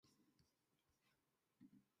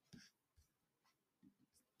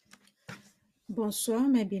Bonsoir,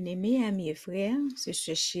 mes bien-aimés, amis et frères. C'est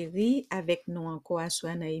ce chéri avec nous encore à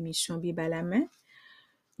soir dans l'émission Bible à la main.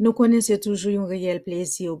 Nous connaissons toujours un réel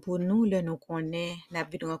plaisir pour nous. Là, nous connaissons, n'a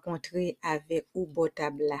vu rencontrer avec ou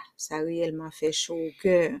botable là. Ça réellement fait chaud au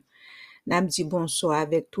cœur. N'a dit bonsoir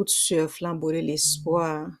avec toute sœur flambeau de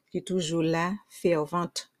l'espoir qui est toujours là,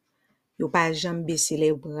 fervente. Yo pas jamais baisser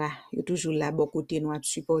les bras. Yo toujours là, bon côté nous, à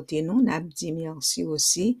supporter nous. N'a dit merci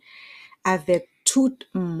aussi avec tout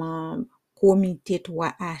membre comité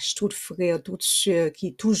 3H, tout frère, toute sœur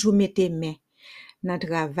qui toujours mettait main dans le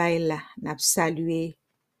travail là, n'a salué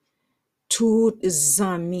tous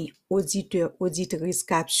amis, auditeurs, auditrices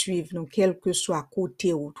qui suivent nous, quel que soit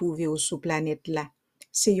côté où trouver sur planète là.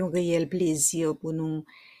 C'est un réel plaisir pour nous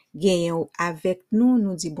gagner avec nous.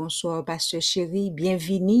 Nous dit bonsoir, pasteur chéri,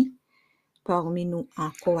 bienvenue parmi nous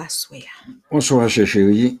encore à soir. Bonsoir, cher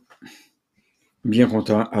chéri. Bien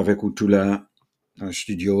content avec vous tout là dans le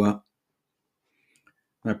studio.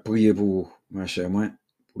 On a prié pour ma chère moi,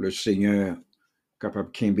 pour le Seigneur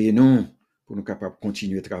capable de nous, pour nous capables de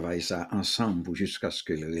continuer à travailler ça ensemble jusqu'à ce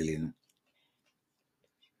que le relais nous.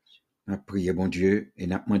 On a prié, bon Dieu, et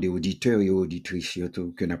on a demandé aux auditeurs et aux auditrices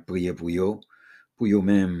surtout que nous avons prié pour eux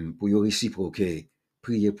même, pour eux réciproquer,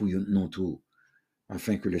 prier pour eux non tout,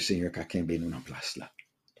 afin que le Seigneur Kakembe nous en place là.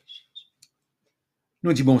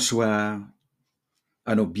 Nous disons bonsoir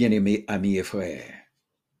à nos bien-aimés amis et frères.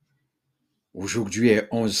 Aujourd'hui est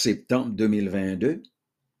 11 septembre 2022.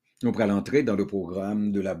 Nous allons entrer dans le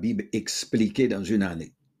programme de la Bible expliquée dans une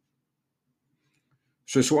année.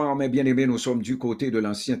 Ce soir, mes bien-aimés, nous sommes du côté de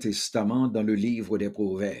l'Ancien Testament dans le livre des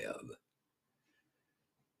Proverbes.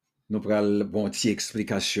 Nous prenons une petite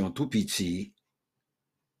explication tout petit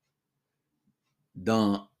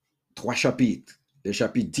dans 3 chapitres, les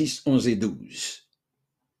chapitres 10, 11 et 12.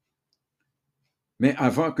 Mais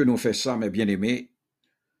avant que nous fassions ça, mes bien-aimés,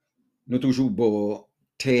 nous toujours beau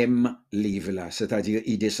thème livre là, c'est-à-dire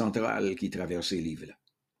idée centrale qui traverse le livre là.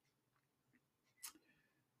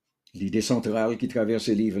 L'idée centrale qui traverse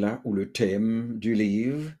ce livre-là, ou le thème du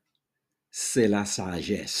livre, c'est la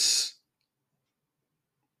sagesse.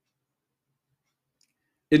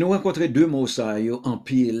 Et nous rencontrons 2 mots ça en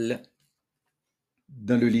pile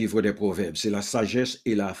dans le livre des Proverbes. C'est la sagesse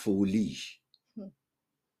et la folie.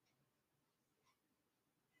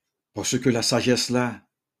 Parce que la sagesse-là,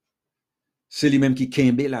 c'est lui-même qui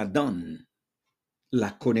kembe la donne,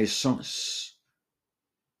 la connaissance,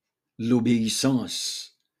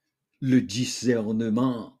 l'obéissance, le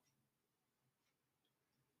discernement.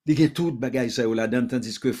 Il y a tout bagay ça ou la donne,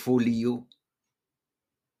 tandis que folie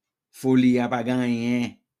a pas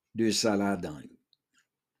gagné de ça là-dedans.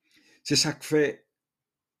 C'est ça que fait,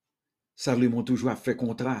 ça lui montre toujours à faire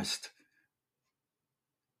contraste.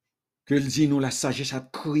 Que le dit nous, la sagesse a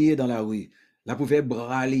crié dans la rue, la pouvait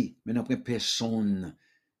braler, mais n'a pas personne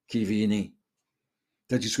qui venait.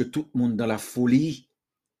 Tandis que tout le monde dans la folie,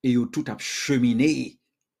 et tout a cheminé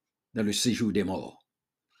dans le séjour des morts.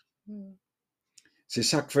 C'est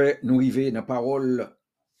ça que fait nous arriver dans la parole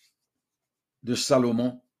de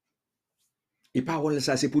Salomon. Et parole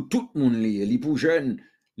ça, c'est pour tout le monde, les pour jeunes,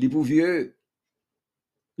 les pour vieux,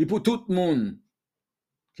 et pour tout le monde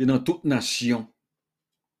qui est dans toute nation.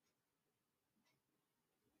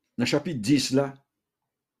 Dans le chapitre 10, là,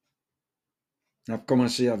 on a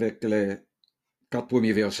commencé avec les 4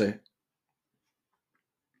 premiers versets.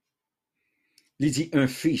 Il dit, un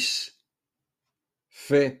fils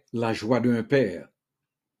fait la joie d'un père,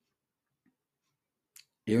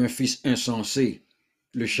 et un fils insensé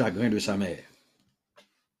le chagrin de sa mère.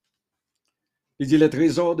 Il dit, les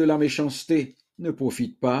trésors de la méchanceté ne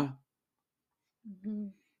profitent pas,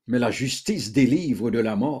 mais la justice délivre de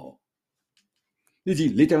la mort. Il dit,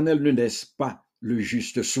 l'Éternel ne laisse pas le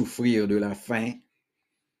juste souffrir de la faim,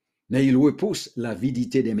 mais il repousse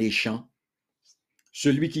l'avidité des méchants.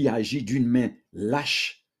 Celui qui agit d'une main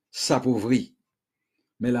lâche s'appauvrit,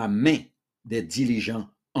 mais la main des diligents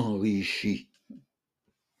enrichit.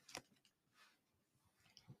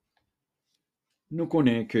 Nous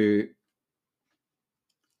connaissons que,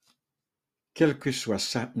 quel que soit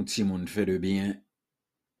ça, un petit monde fait de bien,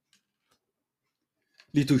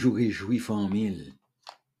 il est toujours réjoui famille.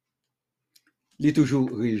 Il est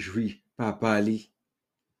toujours réjoui papa li,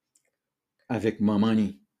 avec maman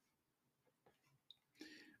ni.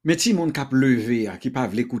 Mais si mon cap levé, qui pas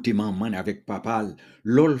l'écouter maman avec papa,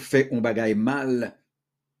 l'ol fait un bagay mal,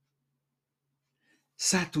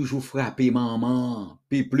 ça toujours frappé maman,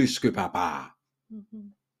 puis plus que papa.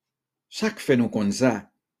 Ça que fait nous comme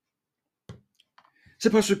ça. C'est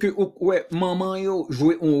parce que ouais, maman yo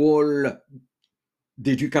jouait un rôle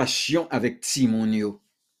d'éducation avec Timon yo.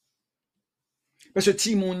 Parce que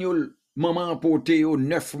Timon yo maman porté au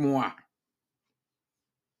 9 mois.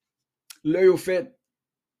 Là, au fait,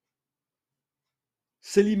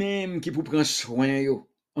 c'est lui-même qui pour prendre soin yo,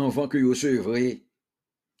 avant que yo se vrai.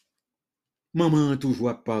 Maman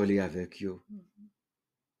toujours parler avec yo.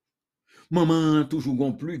 Maman toujours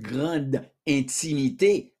gon plus grande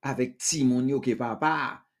intimité avec Timon yo que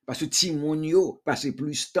papa. Parce que Timon yo passe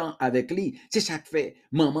plus de temps avec lui. C'est ça qui fait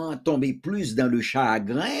maman tomber plus dans le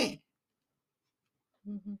chagrin.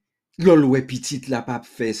 L'oué petite la pape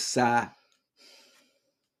fait ça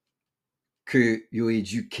que yo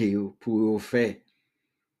éduqué pour faire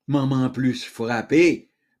maman plus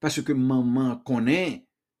frappé parce que maman connaît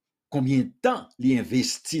combien de temps il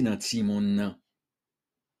investit dans Timon nan.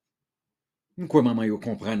 Quoi maman yo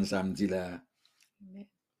comprendre ça me dit là.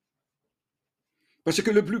 Parce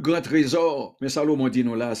que le plus grand trésor, mais Salomon dit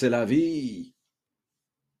nous là, c'est la vie.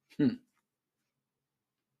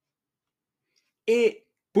 Et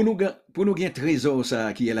pour nous gagner trésor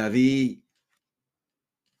ça qui est la vie,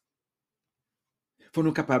 faut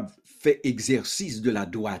nous capable faire exercice de la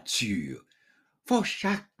droiture. Faut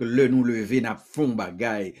chaque le nous lever n'a fond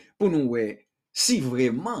bagay pour nous ouais, si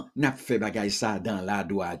vraiment n'a fait bagay ça dans la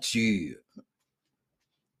droiture.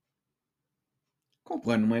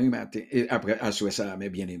 Comprenez-moi matin et après à ça mes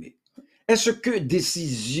bien-aimés. Est-ce que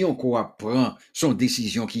décision qu'on prend sont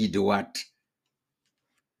décisions qui doivent?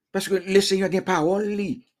 Parce que le Seigneur a une parole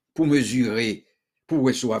pour mesurer, pour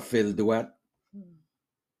soit fait le droit.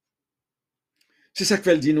 C'est ça que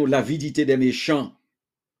fait dit nous, l'avidité des méchants.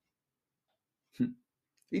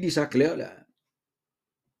 Il dit ça clair là.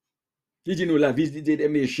 Il dit nous, l'avidité des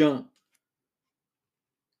méchants,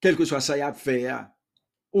 quel que soit ça y a fait,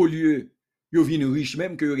 au lieu, ils viennent riches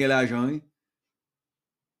même que ils ont l'argent.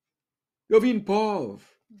 Ils viennent pauvres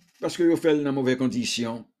parce qu'ils fait dans mauvaises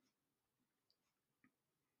conditions.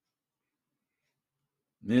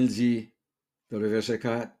 Mais il dit, dans le verset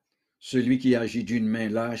 4, celui qui agit d'une main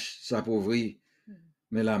lâche s'appauvrit,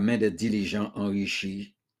 mais la main des diligents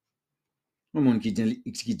enrichit. Le monde qui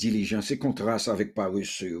est diligent, c'est contraste avec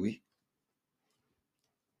paresseux, oui.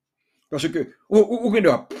 Parce que, ou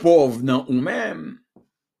est pauvre dans nous-mêmes,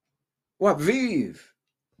 ou vivre.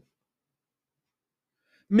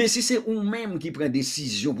 Mais si c'est nous-mêmes qui prend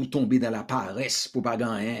décision pour tomber dans la paresse, pour pas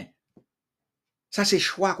gagner, ça c'est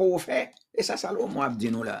choix qu'on fait. Et ça, Salomon a dit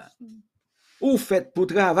nous là. Ou faites pour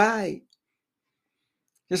travail.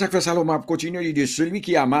 C'est ça que fait Salomon continue, il dit, celui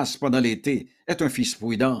qui amasse pendant l'été est un fils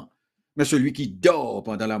prudent, mais celui qui dort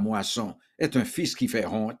pendant la moisson est un fils qui fait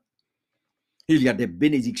honte. Il y a des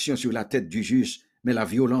bénédictions sur la tête du juste, mais la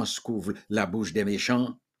violence couvre la bouche des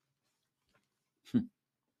méchants.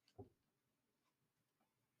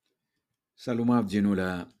 Salomon dit nous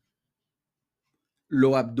là,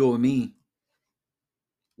 l'eau a dormi,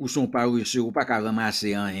 ou sont paresseux, ou pas qu'à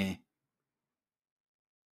ramasser rien.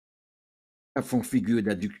 Ils font figure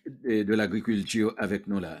de l'agriculture avec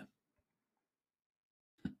nous là.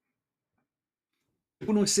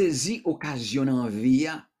 Pour nous saisir occasion en vie,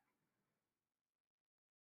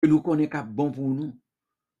 que nous connaissons qu'à bon pour nous,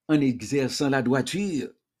 en exerçant la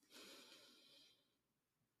droiture.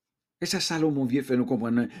 Et ça, Salomon vient faire nous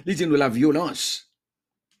comprendre. Il dit nous la violence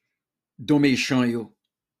dont méchant yo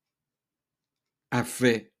a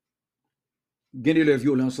fait gagner la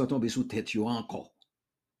violence sans tomber sous tête yo encore.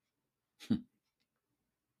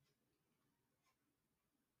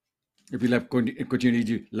 Et puis là, continue de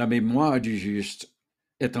dire, la mémoire du juste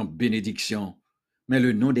est en bénédiction, mais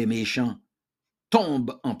le nom des méchants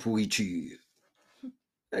tombe en pourriture.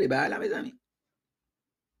 Allez, bah là, mes amis.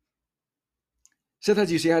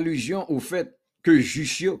 C'est-à-dire, c'est allusion au fait que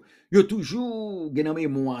juste yo toujours gagné en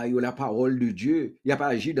mémoire la parole de Dieu, il n'y a pas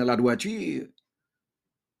agi dans la droiture.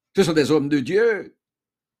 Ce sont des hommes de Dieu.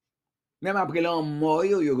 Même après leur mort,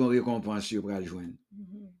 ils ont une récompense pour le joindre.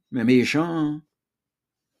 Mais méchant,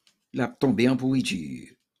 il a tombé en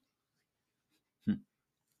pourriture.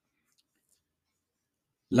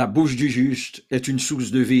 La bouche du juste est une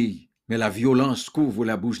source de vie, mais la violence couvre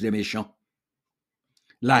la bouche des méchants.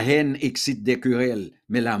 La haine excite des querelles,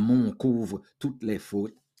 mais l'amour couvre toutes les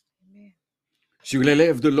fautes. Sur les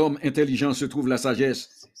lèvres de l'homme intelligent se trouve la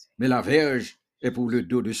sagesse, mais la verge est pour le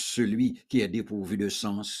dos de celui qui est dépourvu de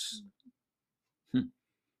sens.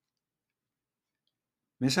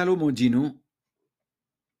 Mais Salomon dit non,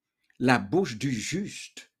 la bouche du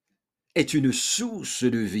juste est une source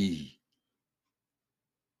de vie.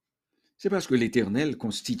 C'est parce que l'Éternel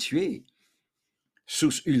constitué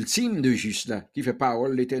source ultime de juste là, qui fait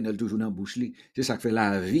parole l'Éternel toujours dans la bouche. C'est ça qui fait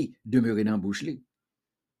la vie demeurer dans la bouche.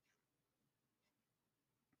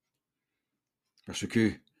 Parce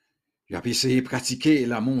que il a essayé de pratiquer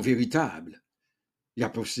l'amour véritable. Il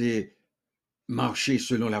a essayé marcher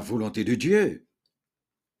selon la volonté de Dieu.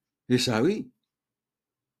 Et ça, oui.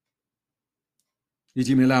 Il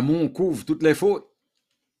dit, mais l'amour couvre toutes les fautes.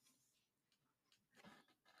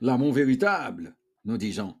 L'amour véritable, nous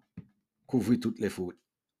disons, couvre toutes les fautes.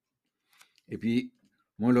 Et puis,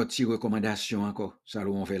 mon autre petite recommandation encore,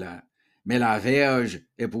 Salomon fait là. Mais la verge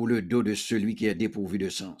est pour le dos de celui qui est dépourvu de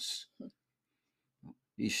sens.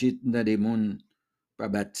 Ici, dans des mondes, pas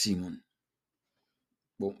bâti monde.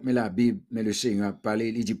 Bon, mais la Bible, mais le Seigneur a parlé,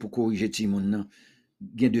 il dit pour corriger Timon, non,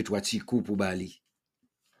 il y a 2-3 petits coups pour bali.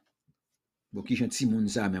 Bon, qui chante Timon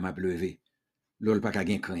ça même a pleuvé. L'ol pas qu'à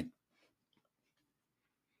gain crainte.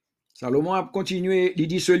 Salomon a continué, il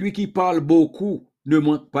dit celui qui parle beaucoup ne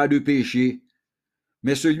manque pas de péché,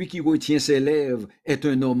 mais celui qui retient ses lèvres est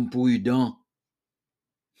un homme prudent.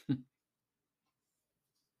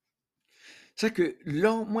 C'est que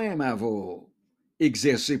l'homme moi avoir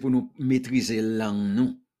exercé pour nous maîtriser langue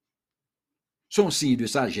nous. Son signe de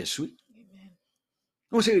sagesse, oui.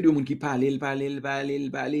 On série de monde qui parle,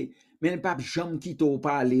 mais pas jamais qui t'au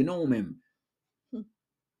parler non même.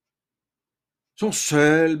 Son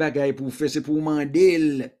seul bagay pour faire c'est pour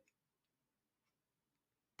mandel.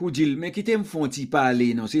 Pour dire mais qui t'aime font ti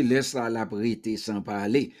parler non, c'est laisse la prêter sans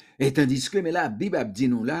parler. Et tandis que mais la Bible a dit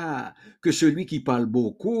nous là que celui qui parle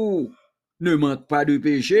beaucoup ne manque pas de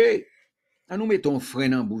péché. Ah, nous mettons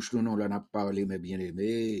frein en bouche, nous, là, on a parlé, mes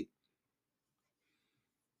bien-aimés.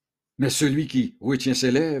 Mais celui qui retient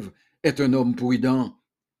ses lèvres est un homme prudent.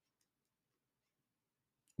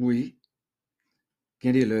 Oui.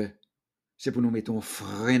 Regardez-le. C'est pour nous mettre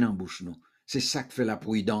frein en bouche, nous. C'est ça que fait la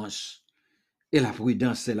prudence. Et la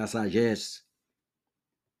prudence, c'est la sagesse.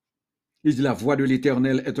 Il dit la voix de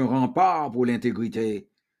l'Éternel est un rempart pour l'intégrité,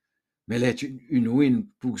 mais elle est une ruine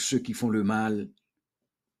pour ceux qui font le mal.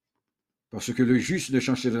 Parce que le juste ne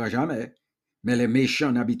chancellera jamais, mais les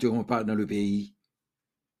méchants n'habiteront pas dans le pays.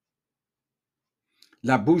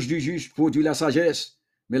 La bouche du juste produit la sagesse,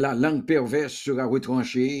 mais la langue perverse sera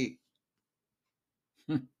retranchée.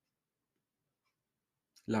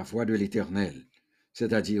 La voie de l'Éternel,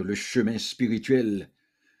 c'est-à-dire le chemin spirituel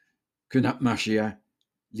que n'a marché à,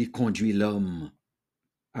 les conduit l'homme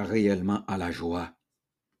à réellement à la joie.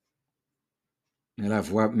 Mais la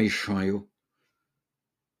voie méchante,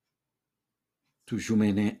 toujours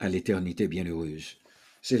menée à l'éternité bienheureuse.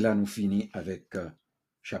 C'est là nous finissons avec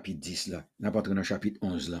chapitre 10 là. Nous pas dans chapitre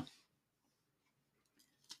 11 là.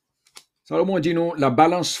 Salomon dit nous, la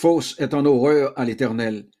balance fausse est en horreur à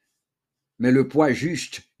l'Éternel, mais le poids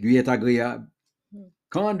juste lui est agréable.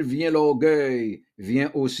 Quand vient l'orgueil,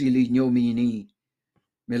 vient aussi l'ignominie,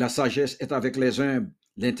 mais la sagesse est avec les humbles,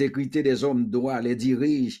 l'intégrité des hommes droits les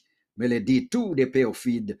dirige, mais les détours des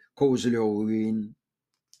perfides causent leur ruine.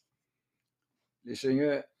 Le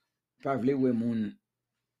Seigneur pas voulu ou moun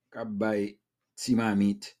k'ap bay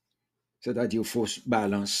timamite, c'est-à-dire fausse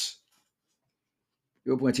balance.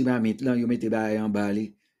 Yo prend timamite là, yo mette bay en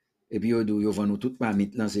balé, et puis yo vend nous toute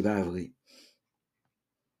mamite là, c'est pas vrai.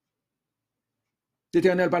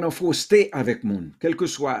 L'Éternel pas non fausseté avec moun, quel que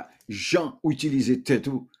soit gens utiliser tête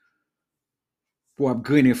ou pour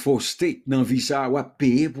upgrader fausseté dans vie ça ou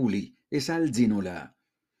payer pour lui. Et ça le dit nous là.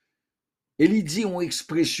 Et il dit une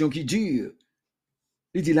expression qui dure.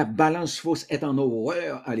 Il dit la balance fausse est en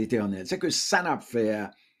horreur à l'Éternel. C'est que ça n'a pas fait.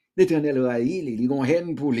 L'Éternel raïl, il a une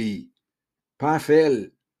haine pour lui. Pas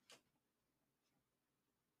fait.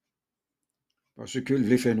 Parce que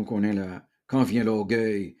le fait nous connaît là. Quand vient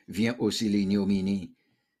l'orgueil, vient aussi l'ignominie.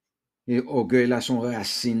 Et orgueil là, son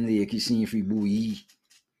racine qui signifie bouilli,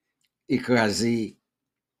 écrasé,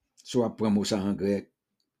 soit prend mot ça en grec.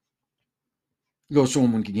 Lorsqu'on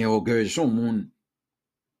monde qui a orgueil, son monde,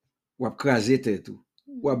 ou a crasé tête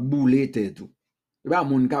ou a boulé tête ou. C'est pas un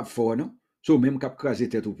monde qui a fort, non? C'est même qui a crasé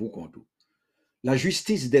tête ou pour compte. La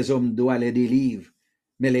justice des hommes doit les délivrer,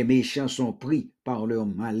 mais les méchants sont pris par leur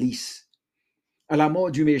malice. À la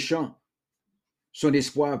mort du méchant, son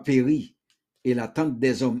espoir périt, et l'attente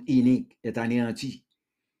des hommes iniques est anéantie.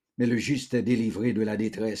 Mais le juste est délivré de la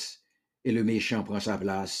détresse, et le méchant prend sa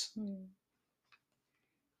place.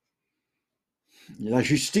 La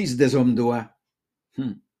justice des hommes doit.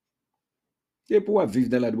 Et pour vivre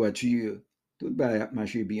dans la droiture, tout va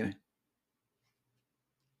marcher bien.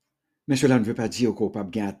 Mais cela ne veut pas dire qu'on peut pas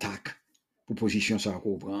bien attaque pour position ça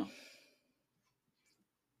qu'on prend.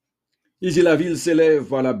 Il dit la ville s'élève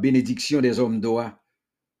par la bénédiction des hommes droits,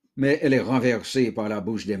 mais elle est renversée par la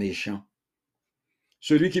bouche des méchants.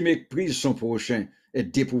 Celui qui méprise son prochain est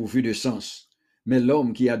dépourvu de sens, mais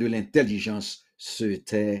l'homme qui a de l'intelligence se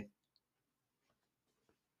tait.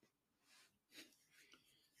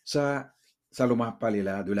 Ça, Salomon a parlé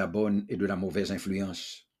là de la bonne et de la mauvaise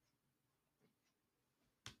influence.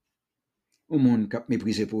 au monde qui a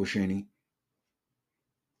méprisé prochain.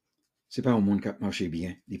 C'est pas un monde qui a marché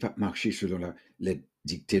bien. Il n'a pas marché selon les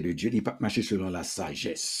dictées de Dieu. Il n'a pas marché selon la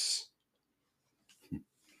sagesse.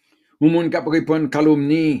 Un monde qui a répondre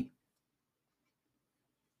calomnie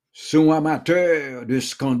sont amateurs de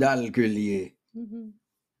scandale que lié.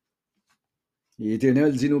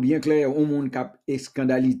 L'Éternel dit nous bien clair, un monde qui a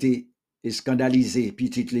scandalisé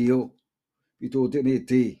petit Léo, plutôt te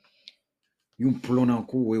mette un plomb dans le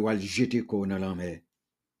cou et ou le jeter dans la mer.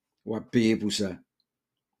 Ou à payer pour ça.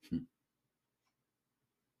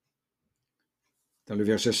 Dans le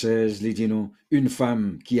verset 16, il dit nous, une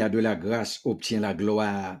femme qui a de la grâce obtient la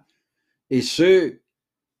gloire, et ceux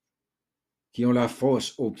qui ont la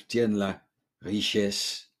force obtiennent la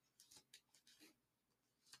richesse.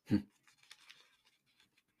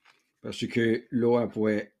 Parce que l'eau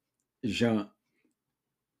après Jean,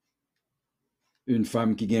 une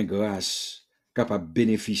femme qui gagne grâce, capable de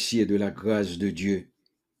bénéficier de la grâce de Dieu.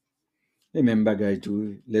 Et même bagaille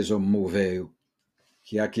tout, les hommes mauvais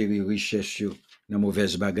qui acquérir richesse dans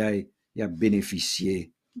mauvaise bagaille, ils a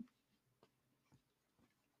bénéficié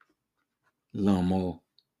l'amour.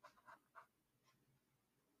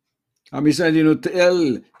 Ah, mais ça dit nous,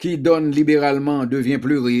 tel qui donne libéralement devient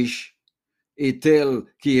plus riche, et tel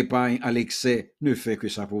qui épargne à l'excès ne fait que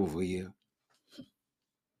s'appauvrir.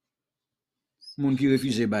 Moun qui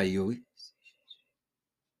refuse bail, oui.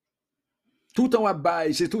 Tout en wap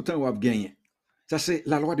bail, c'est tout en wap gagner. Ça c'est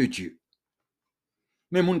la loi de Dieu.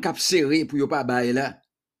 Mais moun kap serré pour yo pas bail là.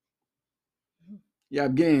 Y a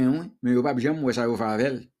bien, oui, mais yo pas jamais moi ça yo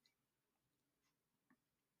favel.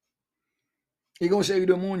 Et gon série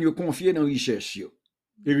de monde yo confié dans richesse yo.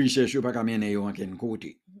 Et richesse yo pas ka mener yo en ken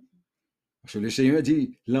côté. Parce que le Seigneur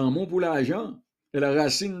dit l'amour pour l'argent est la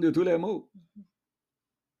racine de tous les maux.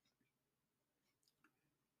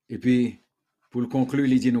 Et puis, pour le conclure,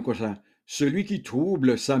 il dit nous comme ça, celui qui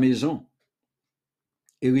trouble sa maison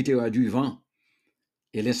héritera du vent,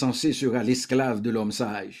 et l'insensé sera l'esclave de l'homme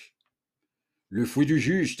sage. Le fruit du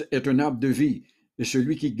juste est un arbre de vie, et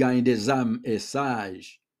celui qui gagne des âmes est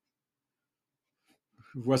sage.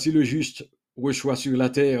 Voici le juste reçoit sur la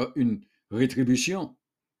terre une rétribution,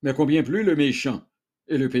 mais combien plus le méchant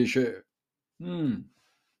et le pécheur.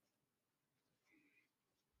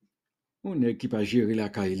 On n'est qui pas gérer la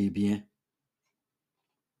caille bien.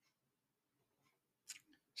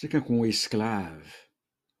 C'est qu'un esclave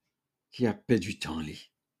qui a perdu du temps.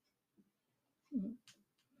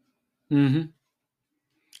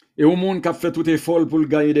 Et au monde qui a fait tout effort pour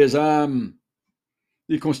gagner des âmes,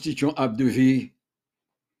 il constitue un arbre de vie.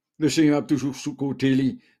 Le Seigneur a toujours sous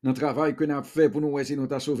côté dans le travail que nous avons fait pour nous essayer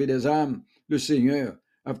de sauver des âmes. Le Seigneur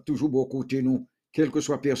a toujours beau côté nous, quelle que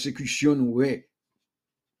soit persécution nous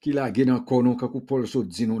qu'il a gagné encore nous, quand Paul se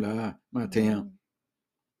dit nous là, matin.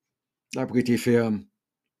 La prêté ferme.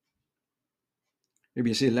 Eh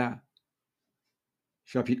bien, c'est là,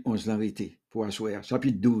 chapitre 11, l'arrêté, pour asseoir.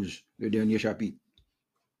 Chapitre 12, le dernier chapitre.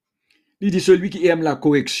 Il dit, celui qui aime la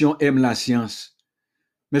correction aime la science,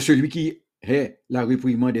 mais celui qui hait la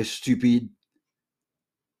réprimande est stupide.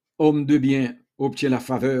 Homme de bien obtient la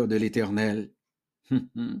faveur de l'Éternel.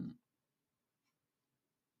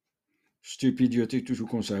 Stupidité toujours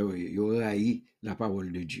comme ça, il haït la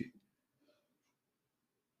parole de Dieu.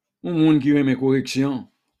 Un monde qui aime correction,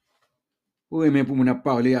 ou aime pour nous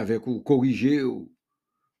parler avec ou corriger ou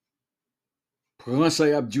prends ça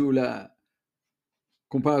Abdiou là,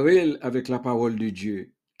 comparez avec la parole de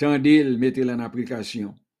Dieu, tendez-le, mettez-le en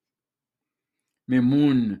application. Mais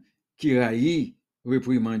monde qui haït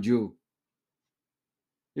réprimande Dieu,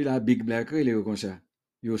 et la Big Black, il est comme ça,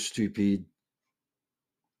 il est stupide.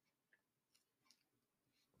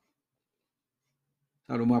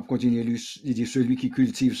 Alors moi, continuer, il dit, celui qui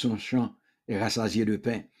cultive son champ est rassasié de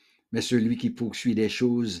pain, mais celui qui poursuit des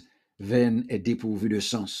choses vaines est dépourvu de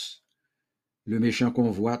sens. Le méchant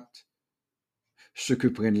convoite ce que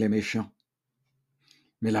prennent les méchants,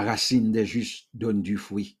 mais la racine des justes donne du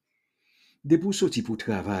fruit. Des pour sortir pour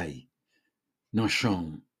travail, dans la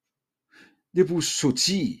chambre, des pour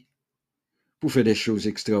sortir pour faire des choses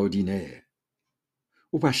extraordinaires,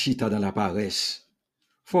 ou pas chita dans la paresse,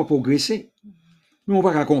 faut progresser. Nous, on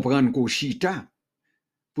va pas comprendre qu'au chita,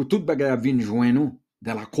 pour toute bagaille vient joindre nous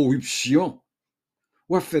dans la corruption,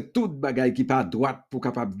 ou a fait toute bagaille qui pas droite pour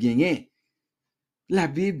capable gagner. La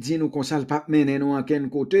Bible dit nous qu'on ne pas mener nous en quel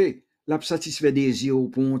côté, la satisfait désir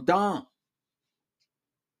pour un temps.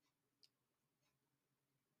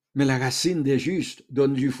 Mais la racine des justes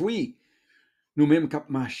donne du fruit. Nous-mêmes cap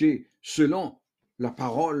marcher selon la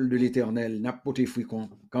parole de l'Éternel, n'a pas de fruit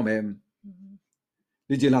quand même.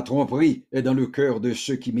 Il dit la tromperie est dans le cœur de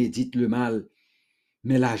ceux qui méditent le mal,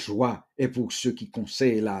 mais la joie est pour ceux qui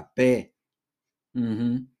conseillent la paix.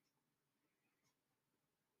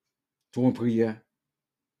 Ton prière,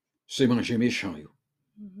 c'est manger méchant. Yo.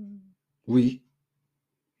 Oui,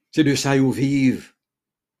 c'est de ça qu'ils vivent.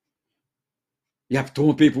 Ils ont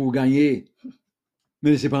trompé pour gagner,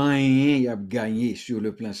 mais c'est pas rien qu'ils ont gagné sur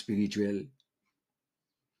le plan spirituel.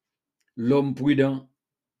 L'homme prudent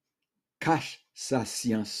cache sa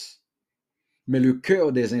science, mais le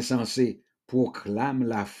cœur des insensés proclame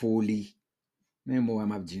la folie. Mais moi,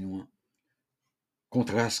 m'a dit nous,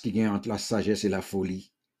 contraste qui gagne entre la sagesse et la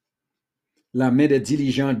folie. La main des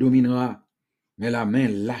diligents dominera, mais la main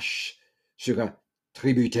lâche sera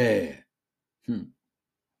tributaire.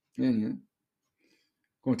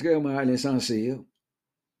 Contrairement à l'insensé,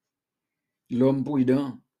 l'homme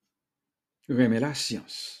prudent remet la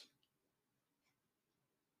science.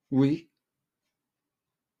 Oui,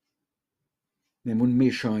 mais mon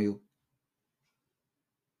méchant, yo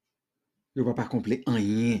va pas accomplir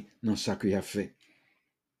rien dans ça qu'il a fait.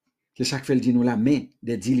 C'est ça que fait le dit nous la main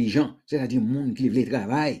des diligents, c'est-à-dire monde qui veut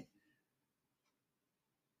travail.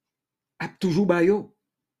 A toujours bayo.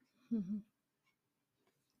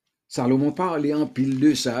 Salomon parlait en pile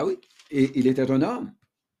de ça, oui, et il était un homme.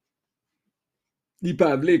 Il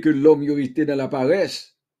parlait que l'homme y était dans la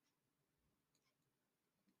paresse.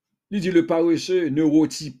 Il dit le paresseux ne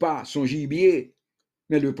rôtit pas son gibier,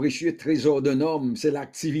 mais le précieux trésor d'un homme, c'est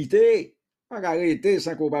l'activité. Pas arrêter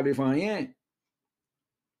sans qu'on parle de rien.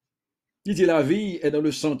 Il dit la vie est dans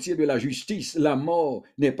le sentier de la justice, la mort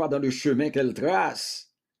n'est pas dans le chemin qu'elle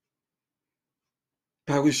trace.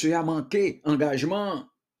 Paresseux a manqué engagement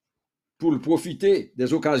pour le profiter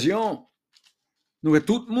des occasions. Nous avons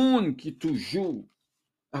tout le monde qui toujours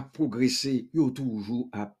a progressé, il a toujours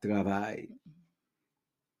à travailler.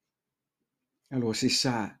 Alors c'est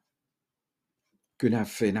ça que nous avons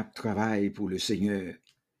fait, nous travail pour le Seigneur.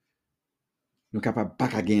 Nous sommes capables pas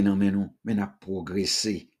qu'à gagner, mais nous avons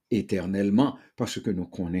progressé éternellement parce que nous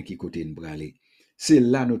connaissons qui côté nous braler. C'est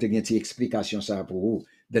là nous avons une explication ça pour vous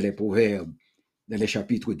dans les proverbes, dans les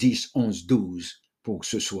chapitres 10, 11, 12 pour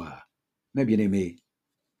ce soir. Mes bien-aimés,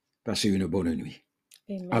 passez une bonne nuit.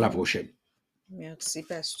 Amen. À la prochaine. Merci,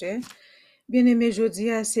 pasteur. Bien-aimé, jeudi,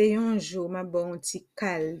 c'est un jour, ma bon petit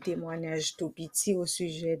cal témoignage tout petit au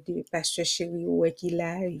sujet de pasteur Chéri qui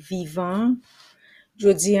est vivant.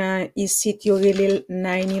 Jeudi, ici, il y aurait le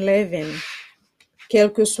 9/11.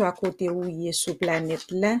 Quel que soit côté où il est sur planète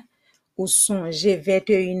là, où songez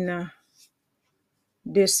 21 ans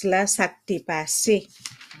de cela, ça t'est passé.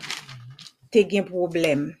 T'es un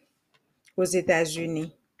problème aux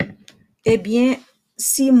États-Unis. Eh bien,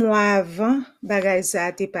 6 mois avant, bagay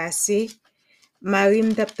ça t'est passé, Marie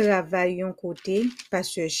m'a travaillé un côté,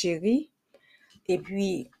 pasteur Chéri, et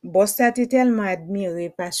puis, boss a tellement admiré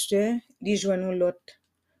pasteur, il joint l'autre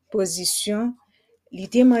position, il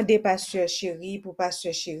demandé pasteur Chéri pour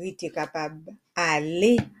pasteur Chéri était capable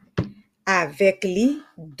aller avec lui,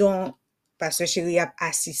 dont pasteur Chéri a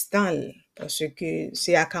assistant, parce que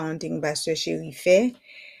c'est accounting pasteur Chéri fait.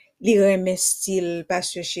 Li remet style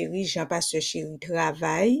pasteur Chéri, Jean pasteur Chéri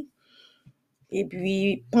travaille. Et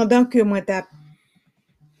puis, pendant que moi t'a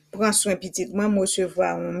prends soin petitement, moi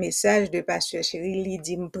recevoir un message de pasteur Chéri, li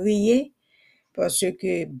dit me prier parce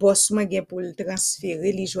que boss moi gen pour le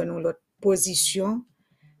transférer, li joindre l'autre position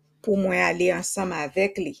pour moi aller ensemble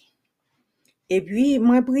avec lui. Et puis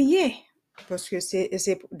moi prier parce que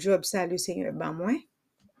c'est job ça le Seigneur ban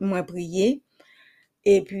moi prier.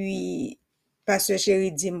 Et puis pasteur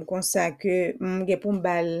Chéri dit me comme ça que m'gen pour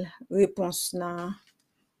m'bal réponse dans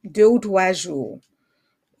 2 ou 3 jours.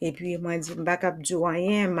 Et puis moi dit m'pa cap di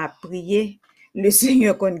rien, m'a prié, le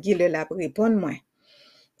Seigneur kon qui le la répondre moi.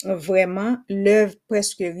 Vraiment l'œuvre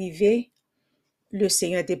presque arrivée, le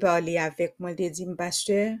Seigneur t'a parlé avec moi, il dit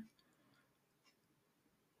pasteur,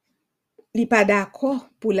 il pas d'accord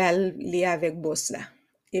pour aller avec boss là.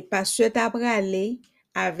 Et pasteur t'a aller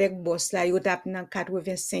avec boss là, yo t'a dans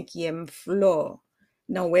 85e floor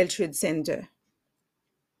dans World Trade Center.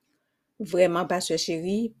 Vraiment pasteur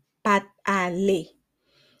Chéri, pas aller.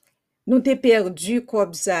 Nous t'es perdu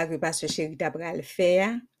comme ça que pasteur Chéri t'a pral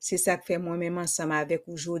faire, c'est ça que fait moi-même ensemble avec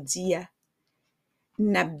aujourd'hui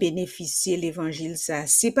n'a bénéficié l'évangile ça.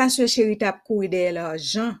 Si pasteur Chéri t'a couru de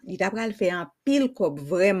l'argent, il t'a pral faire un pile comme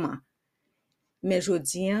vraiment. Mais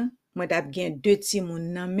jodi moi t'a gen 2 petits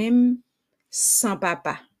moun nan même sans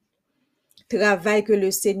papa. Travail que le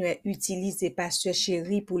Seigneur utilise pasteur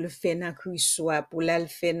Chéri pour le faire dans Crusoe, pour le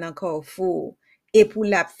faire dans Carrefour et pour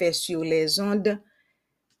la faire sur les ondes.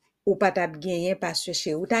 Ou pas t'a gagné pasteur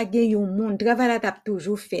Chéri, ou t'a gagné un monde, travail là t'a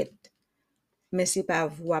toujours fait. Mais c'est pas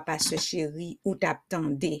vous pasteur Chéri ou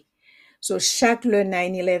t'attendez. So, chaque le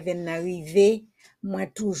 9/11 arrivé, moi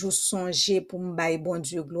toujours songer pour me bailler bon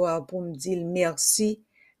Dieu gloire, pour me dire merci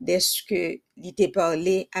de ce que il t'est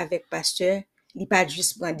parlé avec pasteur. Il pas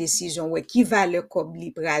juste prendre décision, ouais, qui va le cob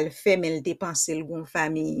li pral fait, mais il dépenser le gon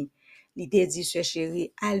famille. Il t'a dit, ce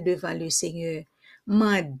chéri, al devant le Seigneur,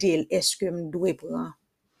 mandel, est-ce que me dois prendre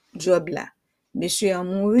job là? Monsieur a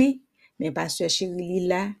mouri, mais pasteur chéri li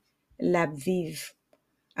là, la vive.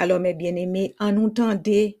 Alors, mes bien-aimés, en nous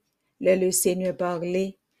tendez le Seigneur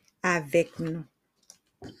parler avec nous.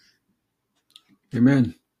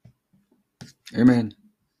 Amen. Amen.